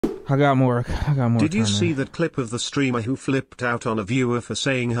I got more. Did you see that clip of the streamer who flipped out on a viewer for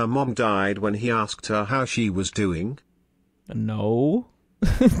saying her mom died when he asked her how she was doing? No.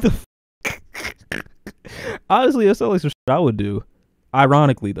 Honestly, that's not like some shit I would do.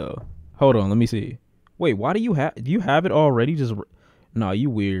 Ironically, though. Hold on, let me see. Wait, why do you have it already? No, you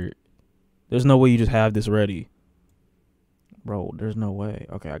weird. There's no way you just have this ready. Bro, there's no way.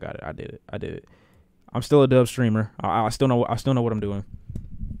 Okay, I got it. I did it. I'm still a dub streamer. I still know what I'm doing.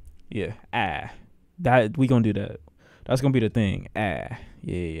 Yeah. That we gonna do that. That's gonna be the thing. Yeah,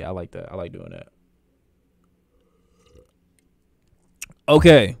 I like that. I like doing that.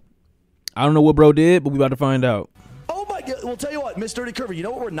 Okay. I don't know what bro did, but we about to find out. Oh my god. Well, tell you what, Miss Dirty Curvy, you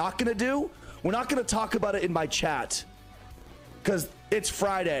know what we're not gonna do? We're not gonna talk about it in my chat. Cause it's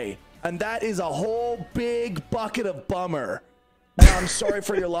Friday. And that is a whole big bucket of bummer. And I'm sorry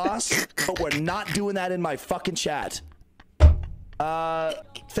for your loss, but we're not doing that in my fucking chat.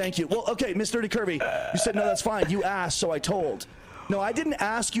 Thank you. Well, okay, Miss Dirty Curvy, you said no, that's fine. You asked, so I told. No, I didn't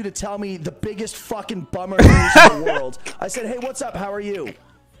ask you to tell me the biggest fucking bummer news in the world. I said, hey, what's up? How are you?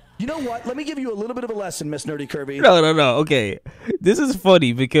 You know what? Let me give you a little bit of a lesson, Miss Nerdy Curvy. No. Okay. This is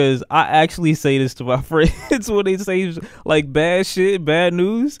funny because I actually say this to my friends when they say like bad shit, bad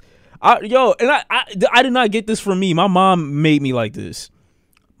news. I did not get this from me. My mom made me like this.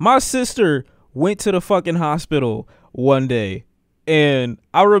 My sister went to the fucking hospital one day, and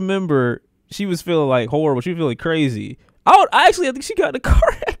I remember she was feeling like horrible. She was feeling crazy. I think she got in a car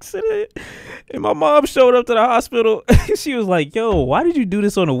accident, and my mom showed up to the hospital. She was like, "Yo, why did you do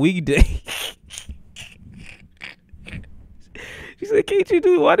this on a weekday?" She said, "Can't you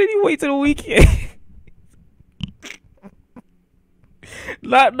do it? Why did you wait till the weekend?"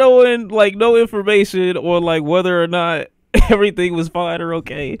 Not knowing, like, no information on, like, whether or not everything was fine or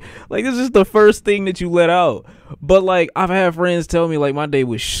okay. Like, this is the first thing that you let out. But, like, I've had friends tell me, like, my day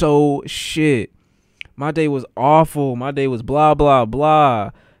was so shit. My day was awful. My day was blah, blah,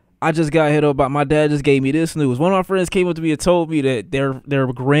 blah. I just got hit up by my dad just gave me this news. One of my friends came up to me and told me that their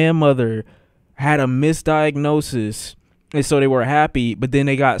grandmother had a misdiagnosis. And so they were happy, but then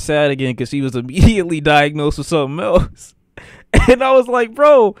they got sad again because she was immediately diagnosed with something else. And I was like,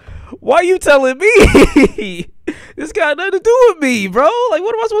 bro, why are you telling me? This got nothing to do with me, bro. Like,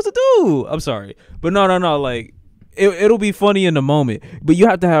 what am I supposed to do? I'm sorry. But no. Like, it'll be funny in the moment. But you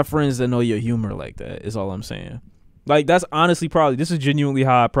have to have friends that know your humor like that, is all I'm saying. Like, that's honestly this is genuinely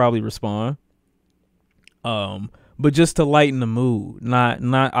how I probably respond. But just to lighten the mood, not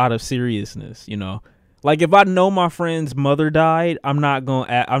out of seriousness, you know. Like, if I know my friend's mother died, I'm not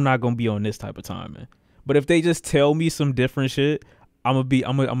gonna be on this type of timing. But if they just tell me some different shit, I'm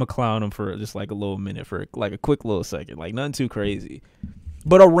gonna clown them for just like a little minute, for like a quick little second, like nothing too crazy.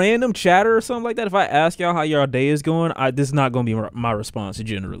 But a random chatter or something like that, if I ask y'all how your day is going, this is not gonna be my response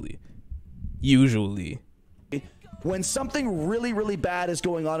generally. Usually. When something really, really bad is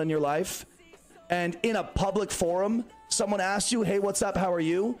going on in your life, and in a public forum, someone asks you, hey, what's up? How are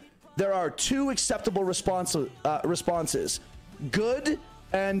you? There are two acceptable responses. Good,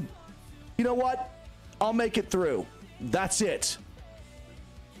 and you know what? I'll make it through. That's it.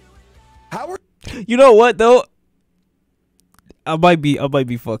 You know what though? I might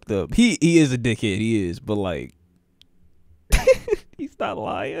be fucked up. He is a dickhead. He is, but like, he's not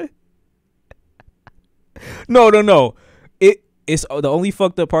lying. No. It's the only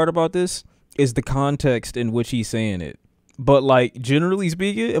fucked up part about this is the context in which he's saying it. But like, generally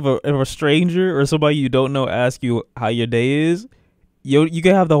speaking, if a stranger or somebody you don't know asks you how your day is, you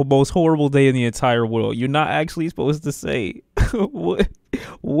can have the most horrible day in the entire world. You're not actually supposed to say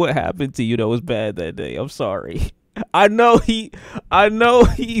what happened to you that was bad that day. I'm sorry. I know he's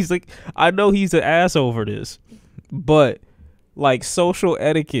an ass over this, but like, social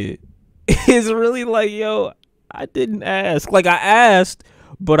etiquette is really like, yo, I didn't ask. Like, I asked,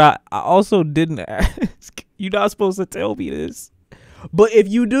 but I also didn't ask. You're not supposed to tell me this. But if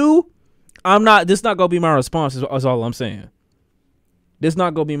you do, this not gonna be my response, is all I'm saying. This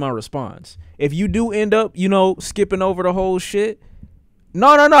not gonna be my response. If you do end up, skipping over the whole shit,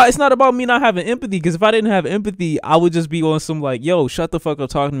 no. It's not about me not having empathy, because if I didn't have empathy, I would just be on some like, yo, shut the fuck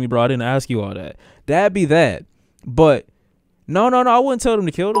up talking to me, bro. I didn't ask you all that. That'd be that. But no, I wouldn't tell them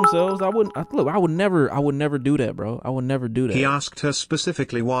to kill themselves. I would never do that, bro. I would never do that. He asked her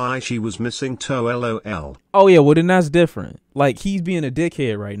specifically why she was missing toe, LOL. Oh yeah, well then that's different. Like, he's being a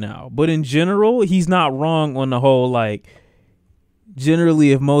dickhead right now. But in general, he's not wrong on the whole, like,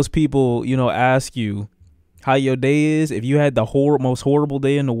 generally, if most people, ask you how your day is, if you had the most horrible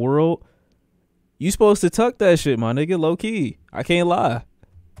day in the world, you supposed to tuck that shit, my nigga, low key. I can't lie.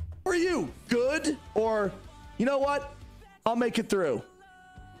 How are you? Good? Or, you know what? I'll make it through.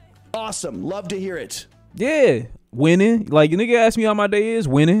 Awesome. Love to hear it. Yeah, winning. Like, a nigga asked me how my day is,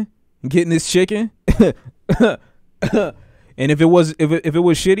 winning, getting this chicken. And if it was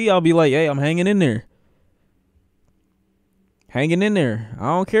shitty, I'll be like, hey, I'm hanging in there. Hanging in there. I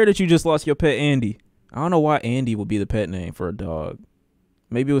don't care that you just lost your pet Andy. I don't know why Andy would be the pet name for a dog.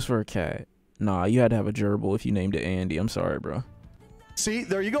 Maybe it was for a cat. Nah, you had to have a gerbil if you named it Andy. I'm sorry, bro. See,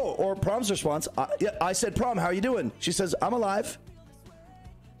 there you go. Or Prom's response. I said, Prom, how are you doing? She says, I'm alive.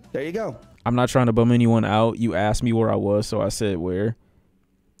 There you go. I'm not trying to bum anyone out. You asked me where I was, so I said where.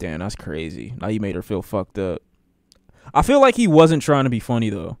 Damn, that's crazy. Now you made her feel fucked up. I feel like he wasn't trying to be funny,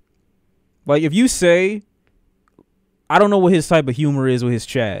 though. Like, if you say, I don't know what his type of humor is with his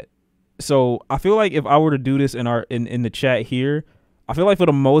chat. So I feel like if I were to do this in the chat here, I feel like for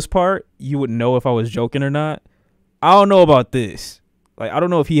the most part, you would know if I was joking or not. I don't know about this. Like, I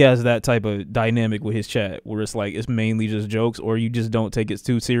don't know if he has that type of dynamic with his chat where it's like it's mainly just jokes, or you just don't take it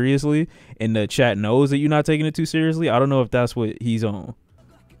too seriously and the chat knows that you're not taking it too seriously. I don't know if that's what he's on.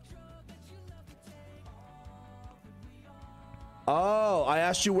 Oh, I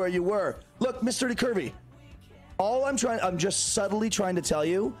asked you where you were. Look, Mr. DeCurvey, I'm just subtly trying to tell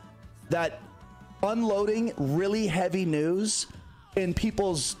you that unloading really heavy news in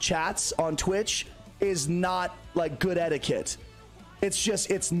people's chats on Twitch is not like good etiquette.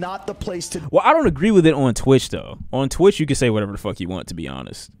 It's not the place to. Well, I don't agree with it on Twitch, though. On Twitch, you can say whatever the fuck you want, to be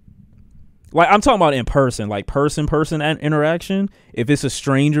honest. Like, I'm talking about in person, like person interaction. If it's a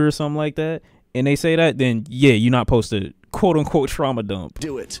stranger or something like that, and they say that, then yeah, you're not supposed to quote unquote trauma dump.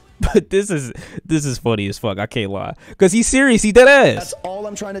 Do it. But this is funny as fuck. I can't lie, because he's serious. He dead ass. That's all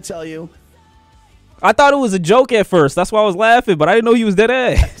I'm trying to tell you. I thought it was a joke at first. That's why I was laughing, but I didn't know he was dead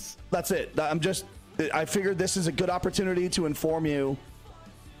ass. That's it. I figured this is a good opportunity to inform you.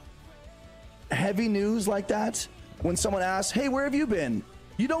 Heavy news like that, when someone asks, hey, where have you been?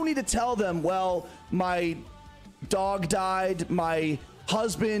 You don't need to tell them, well, my dog died, my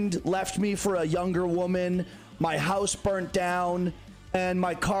husband left me for a younger woman, my house burnt down, and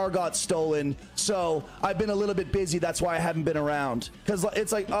my car got stolen. So I've been a little bit busy. That's why I haven't been around. Because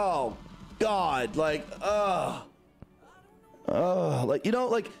it's like, oh, God, like, like, you know,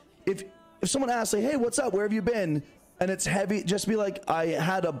 like, if someone asks, like, hey, what's up? Where have you been? And it's heavy, just be like, I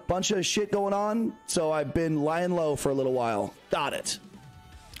had a bunch of shit going on, so I've been lying low for a little while. Got it.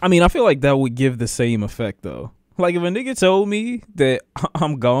 I mean, I feel like that would give the same effect, though. Like, if a nigga told me that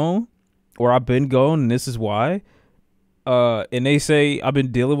I'm gone, or I've been gone, and this is why, and they say I've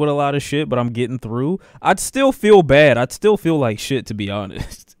been dealing with a lot of shit, but I'm getting through, I'd still feel bad. I'd still feel like shit, to be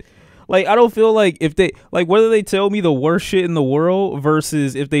honest. Like, I don't feel like if they, like, whether they tell me the worst shit in the world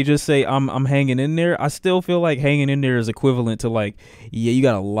versus if they just say I'm hanging in there, I still feel like hanging in there is equivalent to, like, yeah, you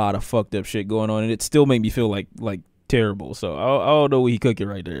got a lot of fucked up shit going on, and it still make me feel like terrible. So I don't know what he cooking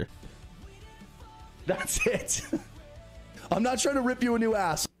right there. That's it. I'm not trying to rip you a new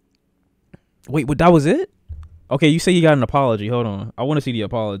ass. Wait, but that was it? Okay, you say you got an apology. Hold on. I want to see the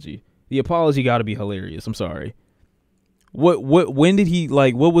apology. The apology got to be hilarious. I'm sorry. When did he,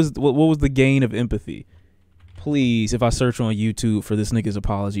 like, what was the gain of empathy? Please, if I search on YouTube for this nigga's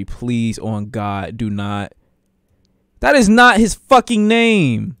apology, please, on God, do not. That is not his fucking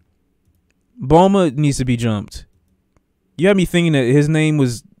name. Boma needs to be jumped. You had me thinking that his name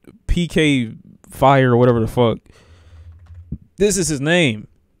was PK Fire or whatever the fuck. This is his name.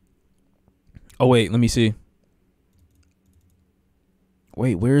 Oh, wait, let me see.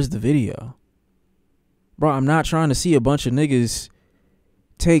 Wait, where's the video? Bro, I'm not trying to see a bunch of niggas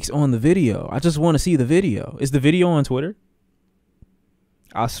takes on the video. I just want to see the video. Is the video on Twitter?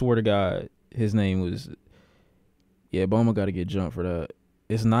 I swear to God, his name was... Yeah, Boma got to get jumped for that.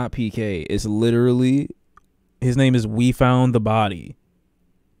 It's not PK. It's literally... His name is We Found the Body.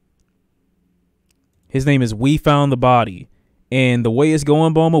 His name is We Found the Body. And the way it's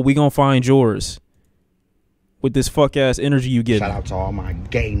going, Boma, we gonna find yours. With this fuck ass energy you get. Shout out to all my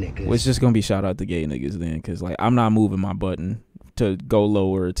gay niggas. Well, it's just gonna be shout out to gay niggas then, because like I'm not moving my button to go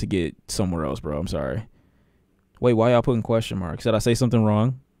lower to get somewhere else, bro. I'm sorry. Wait, why y'all putting question marks? Did I say something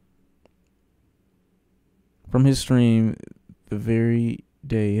wrong? From his stream, the very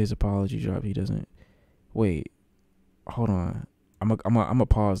day his apology dropped, he doesn't. Wait, hold on. I'm gonna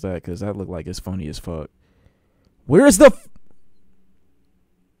pause that because that looked like it's funny as fuck. Where's the?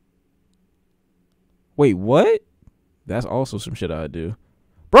 Wait, what? That's also some shit I'd do.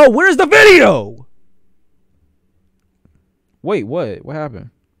 Bro, where's the video? Wait, what? What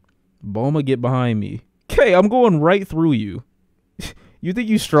happened? Boma, get behind me. Okay, I'm going right through you. You think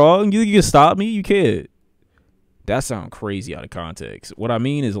you strong? You think you can stop me? You can't. That sounds crazy out of context. What I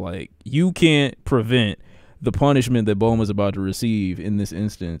mean is, like, you can't prevent the punishment that Bulma's about to receive in this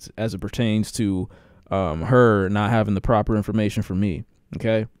instance as it pertains to her not having the proper information from me.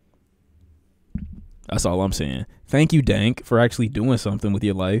 Okay? That's all I'm saying. Thank you, Dank, for actually doing something with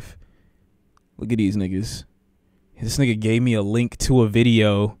your life. Look at these niggas. This nigga gave me a link to a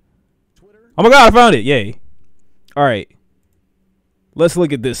video. Oh my god, I found it. Yay. All right. Let's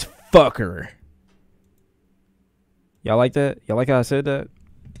look at this fucker. Y'all like that? Y'all like how I said that?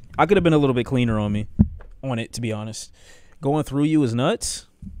 I could have been a little bit cleaner on it, to be honest. Going through you is nuts?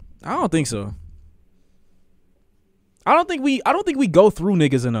 I don't think so. I don't think we go through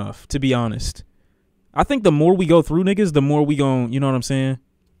niggas enough, to be honest. I think the more we go through niggas, the more we gon', you know what I'm saying?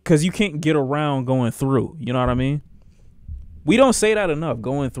 Cause you can't get around going through, you know what I mean? We don't say that enough.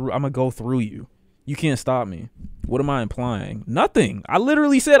 Going through, I'm gonna go through you. You can't stop me. What am I implying? Nothing. I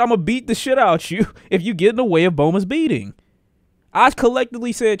literally said I'm gonna beat the shit out you if you get in the way of Bulma's beating. I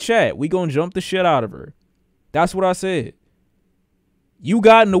collectively said, chat, we gonna jump the shit out of her. That's what I said. You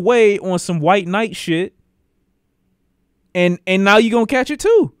got in the way on some white knight shit, and now you gonna catch it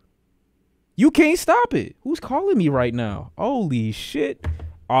too. You can't stop it. Who's calling me right now? Holy shit.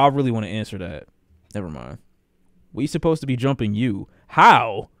 Oh, I really want to answer that. Never mind. We supposed to be jumping you.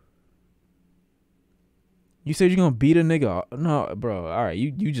 How? You said you're going to beat a nigga? No, bro. All right.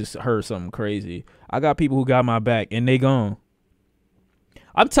 You just heard something crazy. I got people who got my back, and they gone.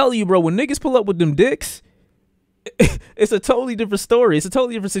 I'm telling you, bro, when niggas pull up with them dicks, it's a totally different story. It's a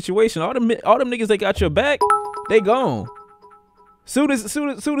totally different situation. All them niggas that got your back, they gone. Soon as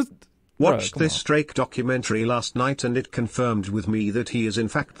Watched this Drake documentary last night and it confirmed with me that he is in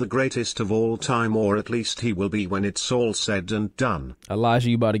fact the greatest of all time, or at least he will be when it's all said and done.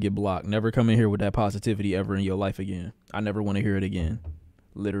 Elijah, you about to get blocked. Never come in here with that positivity ever in your life again. I never want to hear it again.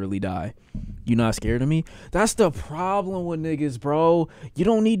 Literally die. You not scared of me? That's the problem with niggas, bro. You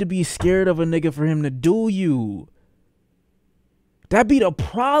don't need to be scared of a nigga for him to do you. That be the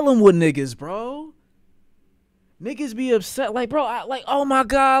problem with niggas, bro. Niggas be upset, like, bro, oh my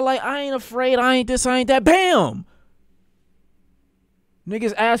God, like, I ain't afraid, I ain't this, I ain't that. Bam!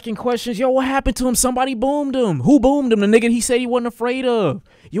 Niggas asking questions, yo, what happened to him? Somebody boomed him. Who boomed him? The nigga he said he wasn't afraid of.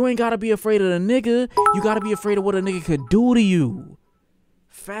 You ain't gotta be afraid of the nigga. You gotta be afraid of what a nigga could do to you.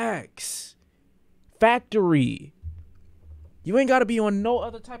 Facts. Factory. You ain't gotta be on no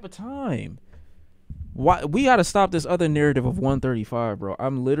other type of time. Why we gotta stop this other narrative of 135, bro.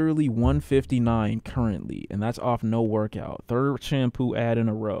 I'm literally 159 currently, and that's off no workout. Third shampoo ad in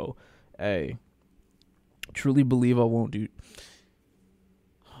a row. Hey, truly believe I won't do.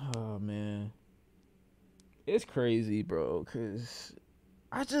 Oh man, it's crazy, bro. Cause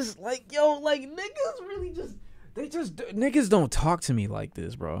I just like, yo, like niggas really niggas don't talk to me like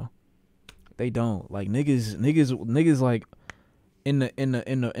this, bro. They don't. Like niggas like. In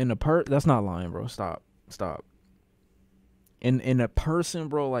the that's not lying, bro. Stop. In a person,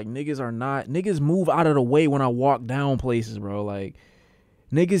 bro, like niggas move out of the way when I walk down places, bro. Like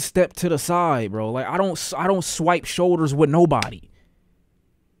niggas step to the side, bro. Like I don't swipe shoulders with nobody.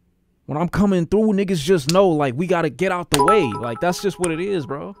 When I'm coming through, niggas just know, like, we gotta get out the way. Like that's just what it is,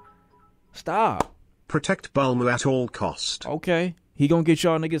 bro. Stop. Protect Bulma at all cost. Okay. He gonna get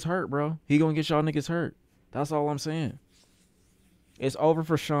y'all niggas hurt, bro. He gonna get y'all niggas hurt. That's all I'm saying. It's over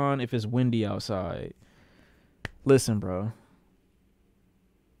for Shawn if it's windy outside. Listen, bro.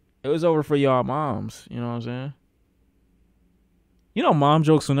 It was over for y'all moms. You know what I'm saying? You know mom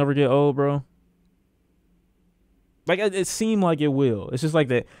jokes will never get old, bro. Like, it seemed like it will. It's just like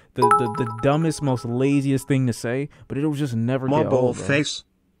the dumbest, most laziest thing to say, but it'll just never get old, bro. Face.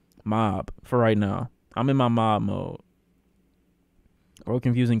 Mob, for right now. I'm in my mob mode. Or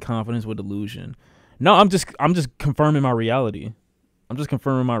confusing confidence with delusion. No, I'm just confirming my reality. I'm just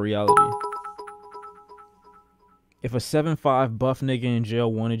confirming my reality. If a 7'5" buff nigga in jail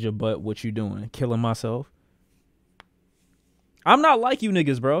wanted your butt, what you doing? Killing myself? I'm not like you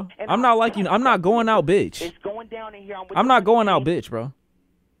niggas, bro. I'm not like you. I'm not going out, bitch. It's going down in here. I'm not going out, bitch, bro.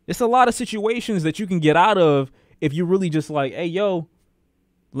 It's a lot of situations that you can get out of if you really just like, hey, yo,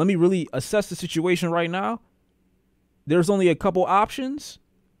 let me really assess the situation right now. There's only a couple options.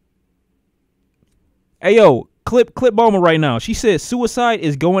 Hey, yo, clip Bulma right now. She said suicide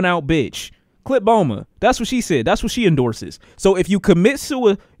is going out, bitch. Clip Bulma. That's what she said. That's what she endorses. So if you commit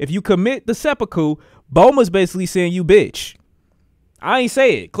the seppuku, Bulma's basically saying you bitch. I ain't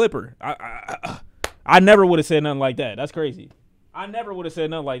say it. Clip her. I never would have said nothing like that. That's crazy. I never would have said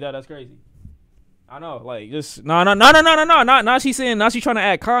nothing like that. That's crazy. I know, like, just no. Not she saying. Not she trying to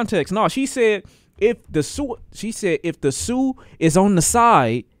add context. No, she said if the Sue is on the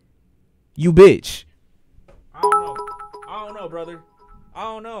side, you bitch. I don't know, brother. I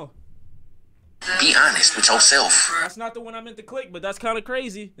don't know. Be honest with yourself. That's not the one I meant to click, but that's kind of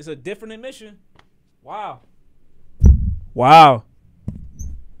crazy. It's a different admission. Wow. Wow.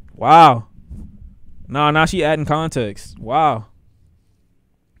 Wow. Nah, now she adding context. Wow.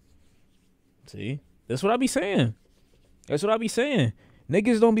 See? That's what I be saying. That's what I be saying.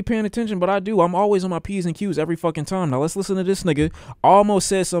 Niggas don't be paying attention, but I do. I'm always on my P's and Q's every fucking time. Now let's listen to this nigga. Almost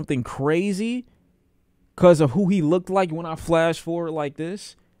said something crazy because of who he looked like when I flash forward like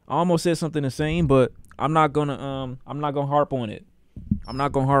this. I almost said something the same, but I'm not gonna harp on it. I'm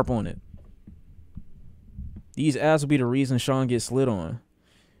not gonna harp on it. These ads will be the reason Shawn gets slid on.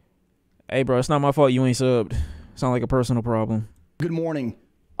 Hey bro, it's not my fault you ain't subbed. Sound like a personal problem. Good morning.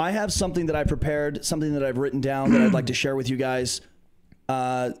 I have something that I prepared, something that I've written down that I'd like to share with you guys.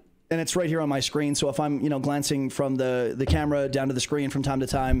 And it's right here on my screen. So if I'm, glancing from the camera down to the screen from time to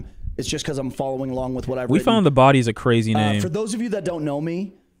time, it's just because I'm following along with what I've written. We found the body's a crazy name. For those of you that don't know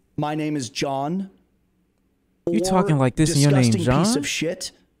me, my name is John. You talking like this and your name John? Piece of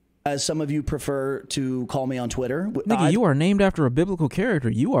shit, as some of you prefer to call me on Twitter. Nigga, you are named after a biblical character.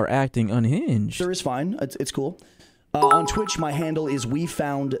 You are acting unhinged. Sure is fine. It's cool. On Twitch, my handle is We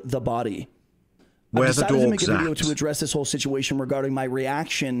Found the Body. Where I've decided the to make a dog's video at. to address this whole situation regarding my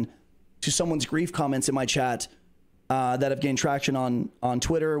reaction to someone's grief comments in my chat that have gained traction on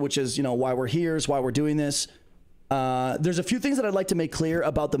Twitter, which is, why we're here, is why we're doing this. There's a few things that I'd like to make clear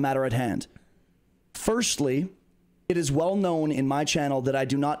about the matter at hand. Firstly, it is well known in my channel that I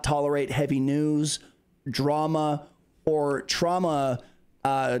do not tolerate heavy news, drama, or trauma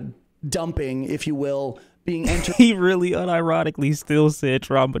dumping, if you will, being entered. He really unironically still said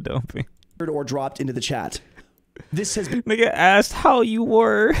trauma dumping. Or dropped into the chat. This has been Nigga asked how you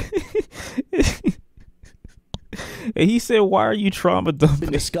were. And he said, why are you trauma dumping?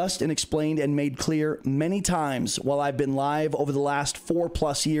 been discussed and explained and made clear many times while I've been live over the last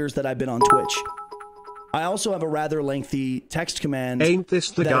 4+ years that I've been on Twitch. I also have a rather lengthy text command. Ain't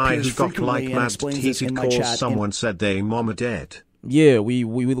this the that guy appears who got frequently like and mad explains he this in my calls chat someone said they mama dead? Yeah, we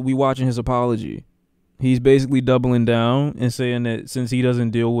watching his apology. He's basically doubling down and saying that since he doesn't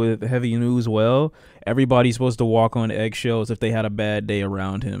deal with heavy news well, everybody's supposed to walk on eggshells if they had a bad day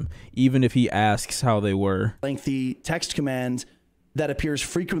around him, even if he asks how they were. Lengthy text command that appears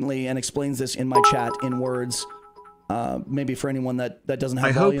frequently and explains this in my chat in words. Maybe for anyone that doesn't have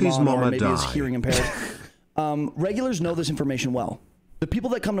I hope volume his on or mama maybe is die. hearing impaired. Regulars know this information well. The people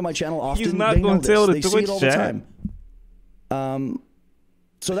that come to my channel often, He's not they know gonna tell this. the They see it Twitch all chat. the time.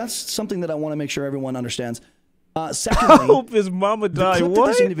 So that's something that I want to make sure everyone understands. I Secondly, hope his mama the died. clip that What?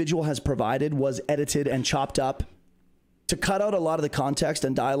 this individual has provided was edited and chopped up to cut out a lot of the context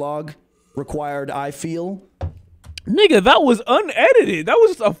and dialogue required, I feel. Nigga, that was unedited. That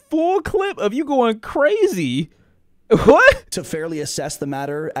was a full clip of you going crazy. What? To fairly assess the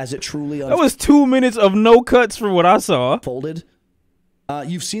matter as it truly That was 2 minutes of no cuts from what I saw. unfolded.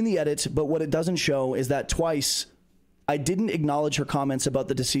 You've seen the edit, but what it doesn't show is that twice I didn't acknowledge her comments about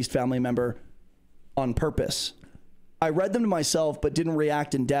the deceased family member on purpose. I read them to myself, but didn't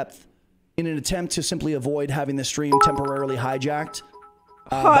react in depth in an attempt to simply avoid having the stream temporarily hijacked.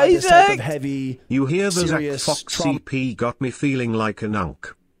 By this type of heavy, You hear the Zach serious Fox trauma. CP got me feeling like a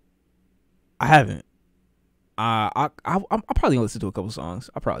nunk. I haven't. I'm probably gonna listen to a couple songs.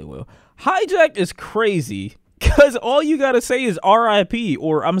 I probably will. Hijacked is crazy because all you gotta say is R.I.P.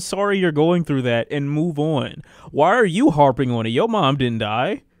 or I'm sorry you're going through that and move on. Why are you harping on it? Your mom didn't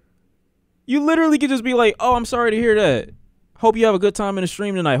die. You literally could just be like, oh, I'm sorry to hear that. Hope you have a good time in the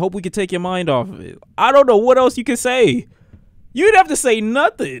stream tonight. Hope we could take your mind off of it. I don't know what else you could say. You'd have to say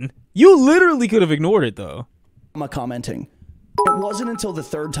nothing. You literally could have ignored it though. I'm commenting. It wasn't until the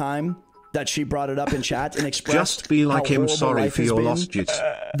third time that she brought it up in chat and expressed Just be like how him, horrible sorry life for has your been, lost jits.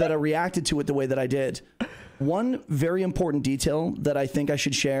 that I reacted to it the way that I did. One very important detail that I think I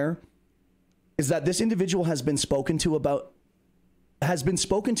should share is that this individual has been spoken to about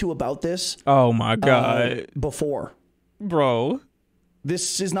this Oh my God. before. Bro.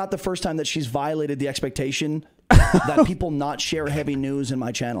 This is not the first time that she's violated the expectation that people not share heavy news in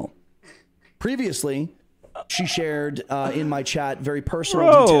my channel. Previously, she shared in my chat very personal,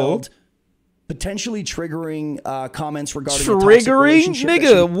 Bro. detailed, potentially triggering comments regarding a toxic Triggering? relationship that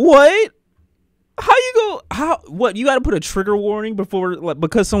Nigga, she- what? How you go? How? What? You got to put a trigger warning before, like,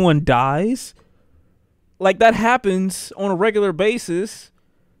 because someone dies? Like, that happens on a regular basis.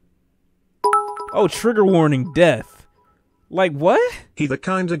 Oh, trigger warning, death. Like, what? He the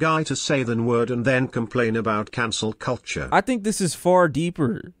kind of guy to say the word and then complain about cancel culture. I think this is far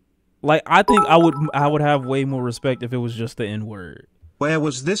deeper. Like, I think I would have way more respect if it was just the N-word. Where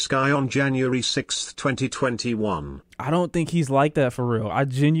was this guy on January 6th, 2021? I don't think he's like that for real. I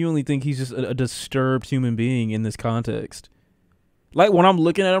genuinely think he's just a disturbed human being in this context. Like, when I'm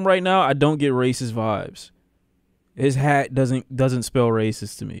looking at him right now, I don't get racist vibes. His hat doesn't spell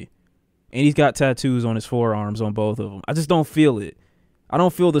racist to me. And he's got tattoos on his forearms on both of them. I just don't feel it. I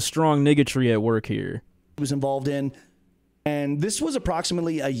don't feel the strong niggatry at work here. He was involved in, and this was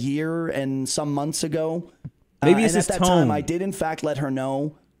approximately a year and some months ago. Maybe it's and his at that tone. time, I did in fact let her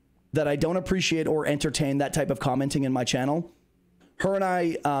know that I don't appreciate or entertain that type of commenting in my channel. Her and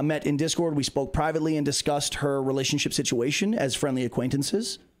I met in Discord. We spoke privately and discussed her relationship situation as friendly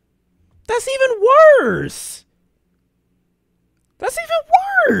acquaintances. That's even worse. That's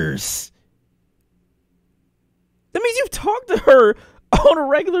even worse. That means you've talked to her on a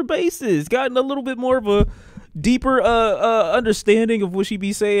regular basis, gotten a little bit more of a deeper understanding of what she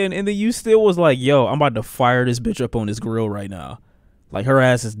be saying, and then you still was like, yo, I'm about to fire this bitch up on this grill right now. Like, her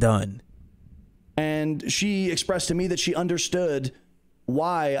ass is done. And she expressed to me that she understood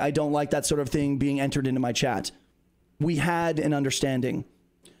why I don't like that sort of thing being entered into my chat. We had an understanding.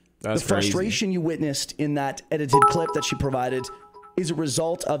 That's the frustration crazy. you witnessed in that edited clip that she provided is a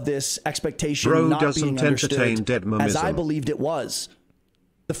result of this expectation Bro not doesn't being understood entertain dead as I mumism. believed it was.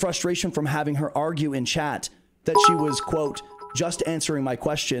 The frustration from having her argue in chat that she was, quote, just answering my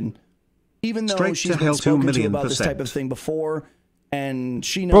question, even though Straight she's to been hell, spoken to 2,000,000%. about this type of thing before, and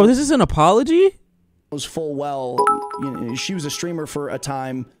she knows. Bro, this is an apology? Knows full well, you know, she was a streamer for a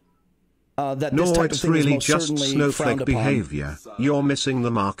time. That this No, type of it's thing really is most just certainly snowflake frowned upon. behavior. You're missing the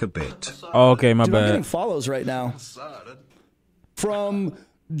mark a bit. Oh, okay, my Dude, I'm bad. getting follows right now from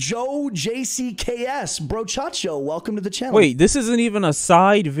Joe JCKS, Bro Chacho. Welcome to the channel. Wait, this isn't even a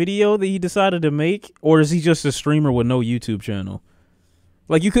side video that he decided to make? Or is he just a streamer with no YouTube channel?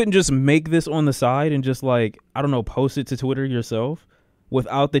 Like, you couldn't just make this on the side and just, like, I don't know, post it to Twitter yourself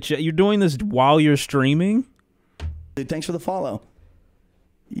without the chat? You're doing this while you're streaming? Dude, thanks for the follow.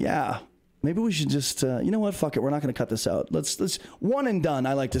 Yeah. Maybe we should just, you know what? Fuck it. We're not going to cut this out. Let's one and done.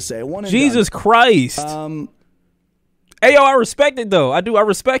 I like to say one and Jesus done. Christ. Hey, yo, I respect it, though. I do. I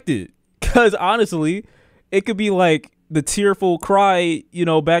respect it. Because, honestly, it could be like the tearful cry, you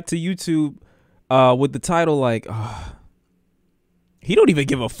know, back to YouTube with the title like, he don't even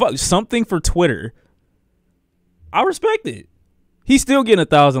give a fuck. Something for Twitter. I respect it. He's still getting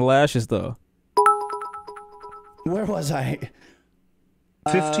 1,000 lashes, though. Where was I?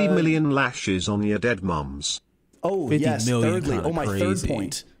 50 million lashes on your dead mums. Oh, 50 yes. million, Thirdly. Oh, my crazy. third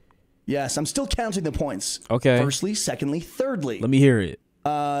point. Yes, I'm still counting the points. Okay. Firstly, secondly, thirdly. Let me hear it.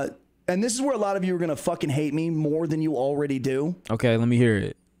 And this is where a lot of you are going to fucking hate me more than you already do. Okay, let me hear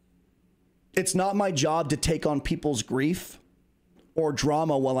it. It's not my job to take on people's grief or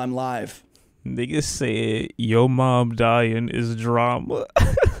drama while I'm live. Niggas said your mom dying is drama.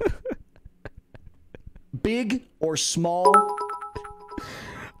 Big or small,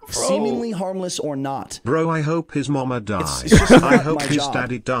 seemingly harmless or not. Bro, I hope his mama die. It's just not I hope my his job.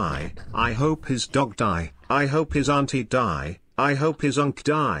 daddy die. I hope his dog die. I hope his auntie die. I hope his uncle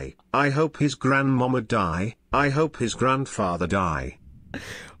die. I hope his grandmama die. I hope his grandfather die.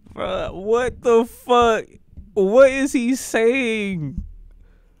 Bruh, what the fuck? What is he saying?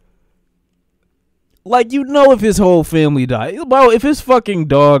 Like, you know, if his whole family dies, bro, if his fucking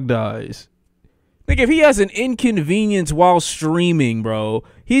dog dies, like, if he has an inconvenience while streaming, bro,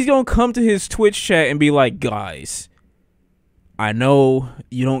 he's gonna come to his Twitch chat and be like, guys, I know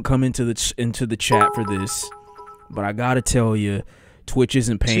you don't come into the chat for this, but I gotta tell you, Twitch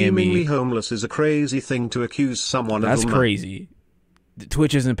isn't paying Seemingly me. homeless is a crazy thing to accuse someone That's of. crazy.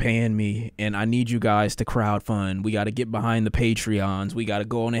 Twitch isn't paying me, and I need you guys to crowdfund. We got to get behind the Patreons. We got to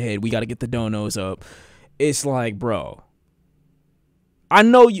go on ahead. We got to get the donos up. It's like, bro, I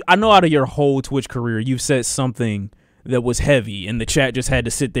know out of your whole Twitch career, you've said something that was heavy, and the chat just had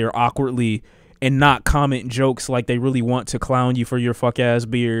to sit there awkwardly and not comment jokes like they really want to clown you for your fuck ass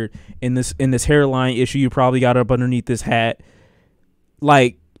beard in this hairline issue you probably got up underneath this hat.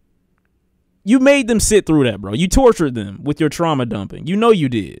 Like, you made them sit through that, bro. You tortured them with your trauma dumping. You know you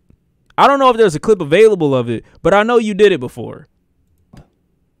did. I don't know if there's a clip available of it, but I know you did it before.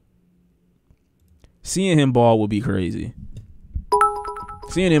 Seeing him ball would be crazy.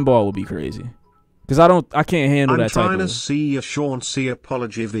 Seeing him ball would be crazy. Because I can't handle that type of... I'm trying to see a Shawn C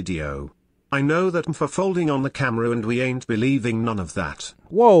apology video. I know that for folding on the camera and we ain't believing none of that.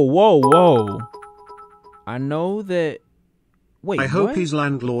 Whoa, whoa, whoa. I know that... Wait, I hope what? his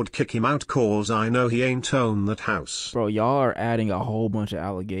landlord kick him out cause I know he ain't own that house. Bro, y'all are adding a whole bunch of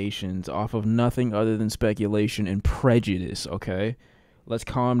allegations off of nothing other than speculation and prejudice, okay? Let's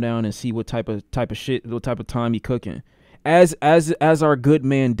calm down and see what type of shit, what type of time he cooking. as our good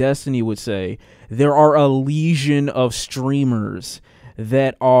man Destiny would say, there are a legion of streamers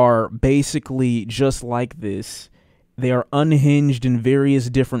that are basically just like this. They are unhinged in various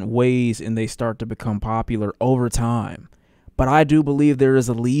different ways, and they start to become popular over time. But I do believe there is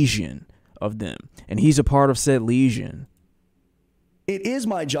a legion of them, and he's a part of said legion. It is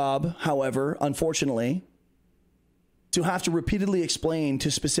my job, however, unfortunately, to have to repeatedly explain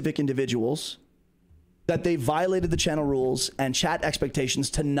to specific individuals that they violated the channel rules and chat expectations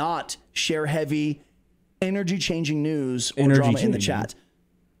to not share heavy, energy-changing news or drama in the chat.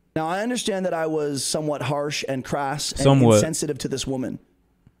 Now, I understand that I was somewhat harsh and crass and insensitive to this woman.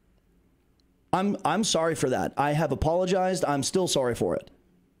 I'm sorry for that. I have apologized. I'm still sorry for it.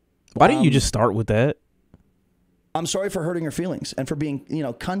 Why didn't you just start with that? I'm sorry for hurting her feelings and for being, you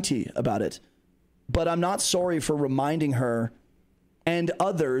know, cunty about it. But I'm not sorry for reminding her and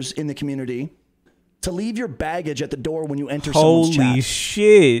others in the community to leave your baggage at the door when you enter someone's chat. Holy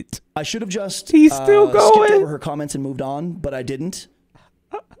shit. I should have just He's still going. skipped over her comments and moved on, but I didn't.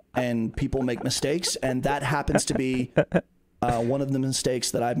 And people make mistakes, and that happens to be one of the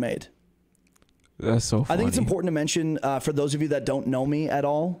mistakes that I've made. That's so funny. I think it's important to mention, for those of you that don't know me at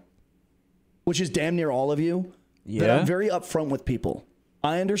all, which is damn near all of you, that I'm very upfront with people.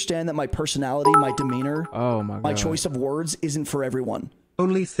 I understand that my personality, my demeanor, my choice of words isn't for everyone.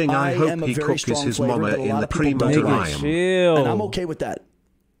 Only thing I hope he cook is his mama in the cream of the and I'm okay with that.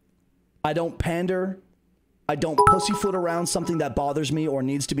 I don't pander. I don't pussyfoot around something that bothers me or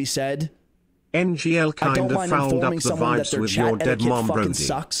needs to be said. NGL kinda fouled up the vibes with your dead mom, Brody.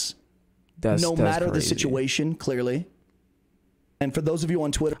 Sucks. No matter the situation, clearly. And for those of you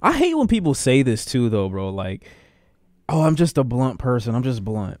on Twitter, I hate when people say this too, though, bro. Like, oh, I'm just a blunt person. I'm just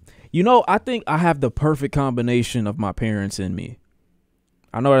blunt. You know, I think I have the perfect combination of my parents in me.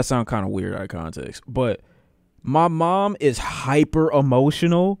 I know that sounds kind of weird out of context, but my mom is hyper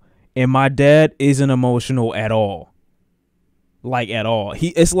emotional and my dad isn't emotional at all. Like at all.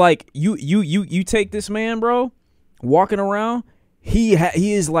 It's like you take this man, bro, walking around,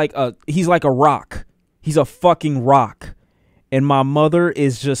 he's like a rock. He's a fucking rock. And my mother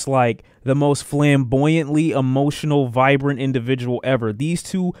is just like the most flamboyantly emotional, vibrant individual ever. These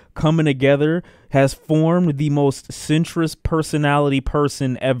two coming together has formed the most centrist personality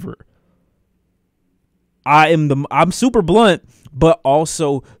person ever. I'm super blunt, but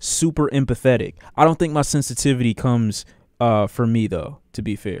also super empathetic. I don't think my sensitivity comes for me, though, to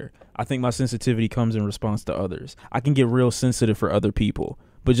be fair. I think my sensitivity comes in response to others. I can get real sensitive for other people,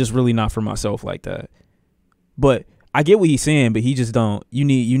 but just really not for myself like that. But I get what he's saying, but he just don't.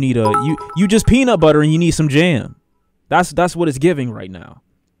 You just peanut butter and you need some jam. That's what it's giving right now.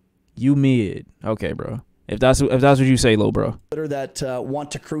 You mid. Okay, bro. If that's what you say, low, bro. That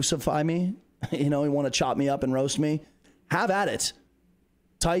want to crucify me, you know, you want to chop me up and roast me, have at it.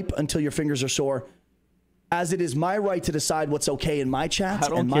 Type until your fingers are sore. As it is my right to decide what's okay in my chat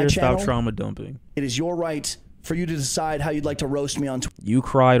and my channel. Stop trauma dumping. It is your right for you to decide how you'd like to roast me on Twitter. You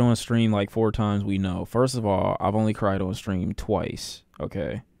cried on stream like 4 times, we know. First of all, I've only cried on stream twice,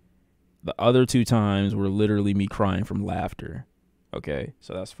 okay? The other 2 times were literally me crying from laughter, okay?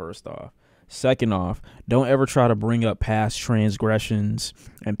 So that's first off. Second off, don't ever try to bring up past transgressions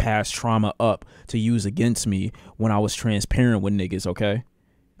and past trauma up to use against me when I was transparent with niggas, okay?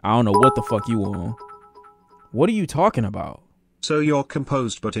 I don't know what the fuck you on. What are you talking about? So you're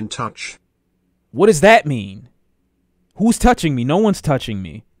composed but in touch. What does that mean? Who's touching me? No one's touching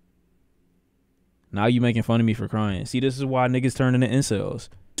me. Now you making fun of me for crying. See, this is why niggas turn into incels.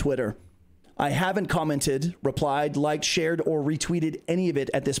 Twitter. I haven't commented, replied, liked, shared, or retweeted any of it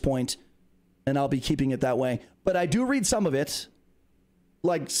at this point, and I'll be keeping it that way. But I do read some of it.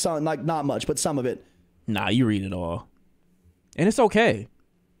 Like not much, but some of it. Nah, you read it all. And it's okay.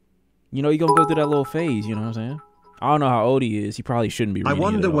 You know, you're gonna go through that little phase, you know what I'm saying? I don't know how old he is. He probably shouldn't be reading it. I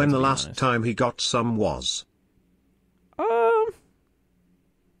wonder when the last time he got some was. A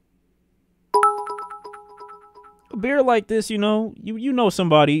beer like this, you know, you know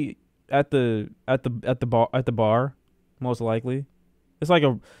somebody at the bar, most likely. It's like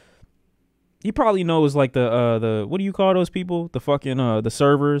he probably knows like the what do you call those people? The fucking the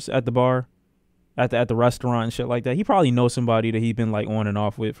servers at the bar, at the restaurant and shit like that. He probably knows somebody that he's been like on and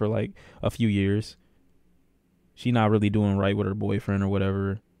off with for like a few years. She not really doing right with her boyfriend or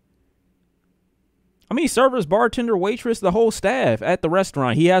whatever. I mean, servers, bartender, waitress, the whole staff at the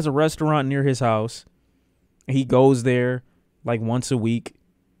restaurant. He has a restaurant near his house. He goes there like once a week.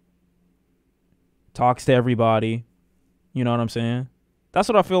 Talks to everybody. You know what I'm saying? That's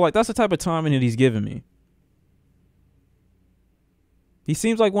what I feel like. That's the type of timing that he's giving me. He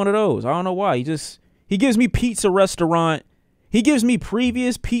seems like one of those. I don't know why. He He gives me pizza restaurant. He gives me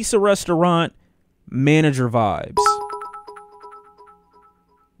previous pizza restaurant manager vibes.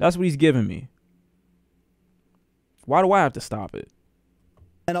 That's what he's giving me. Why do I have to stop it?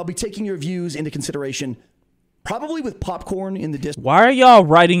 And I'll be taking your views into consideration, probably with popcorn in the Discord. Why are y'all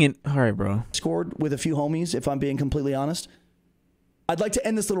writing it? All right, bro. Discord with a few homies, if I'm being completely honest. I'd like to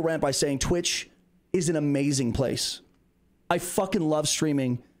end this little rant by saying Twitch is an amazing place. I fucking love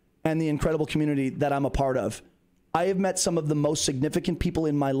streaming and the incredible community that I'm a part of. I have met some of the most significant people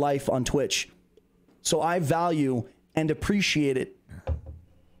in my life on Twitch. So I value and appreciate it,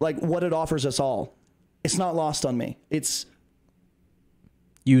 like what it offers us all. It's not lost on me.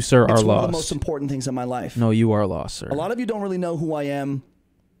 You, sir, are lost. It's one of the most important things in my life. No, you are lost, sir. A lot of you don't really know who I am,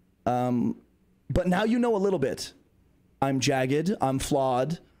 but now you know a little bit. I'm jagged, I'm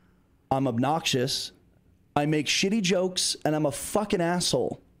flawed, I'm obnoxious, I make shitty jokes, and I'm a fucking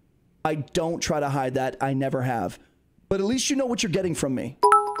asshole. I don't try to hide that. I never have. But at least you know what you're getting from me.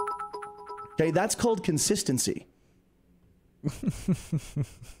 Okay, that's called consistency.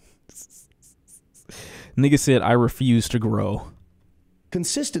 Nigga said, I refuse to grow.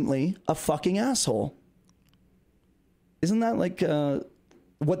 Consistently a fucking asshole. Isn't that like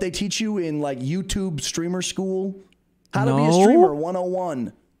what they teach you in like YouTube streamer school? How to be a streamer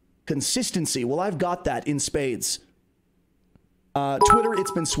 101. Consistency. Well, I've got that in spades. Twitter,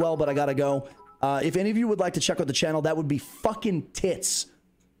 it's been swell, but I gotta go. If any of you would like to check out the channel, that would be fucking tits.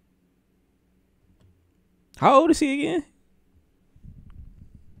 How old is he again?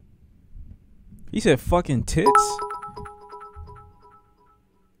 He said fucking tits?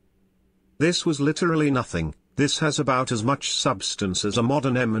 This was literally nothing. This has about as much substance as a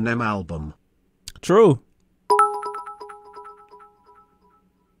modern Eminem album. True.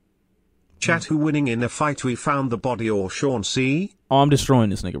 Chat, who winning in a fight? We found the body or Shawn C? Oh, I'm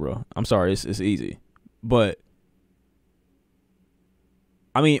destroying this nigga, bro. I'm sorry, it's easy. But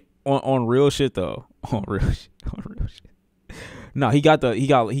I mean, on real shit though. On real shit. No, he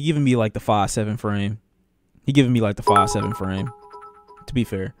giving me like the 5'7" frame. He giving me like the 5'7" frame. To be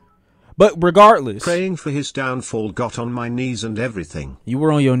fair. But regardless, praying for his downfall, got on my knees and everything. You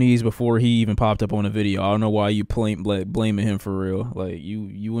were on your knees before he even popped up on a video. I don't know why you blaming him for real. Like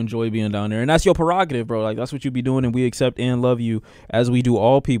you enjoy being down there, and that's your prerogative, bro. Like that's what you be doing, and we accept and love you as we do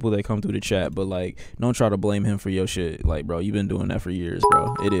all people that come through the chat. But like, don't try to blame him for your shit. Like, bro, you've been doing that for years,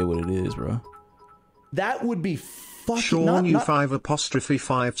 bro. It is what it is, bro. That would be fucking. Shawn, you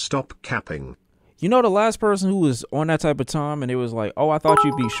 5'5", stop capping. You know the last person who was on that type of time, and it was like, oh, I thought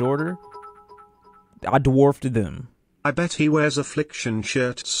you'd be shorter. I dwarfed them. I bet he wears affliction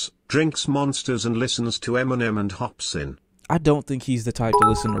shirts, drinks monsters, and listens to Eminem and hops in. I don't think he's the type to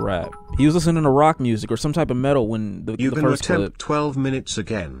listen to rap. He was listening to rock music or some type of metal when the You first gonna attempt clip. 12 minutes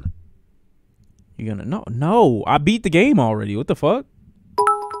again? You gonna no? I beat the game already. What the fuck?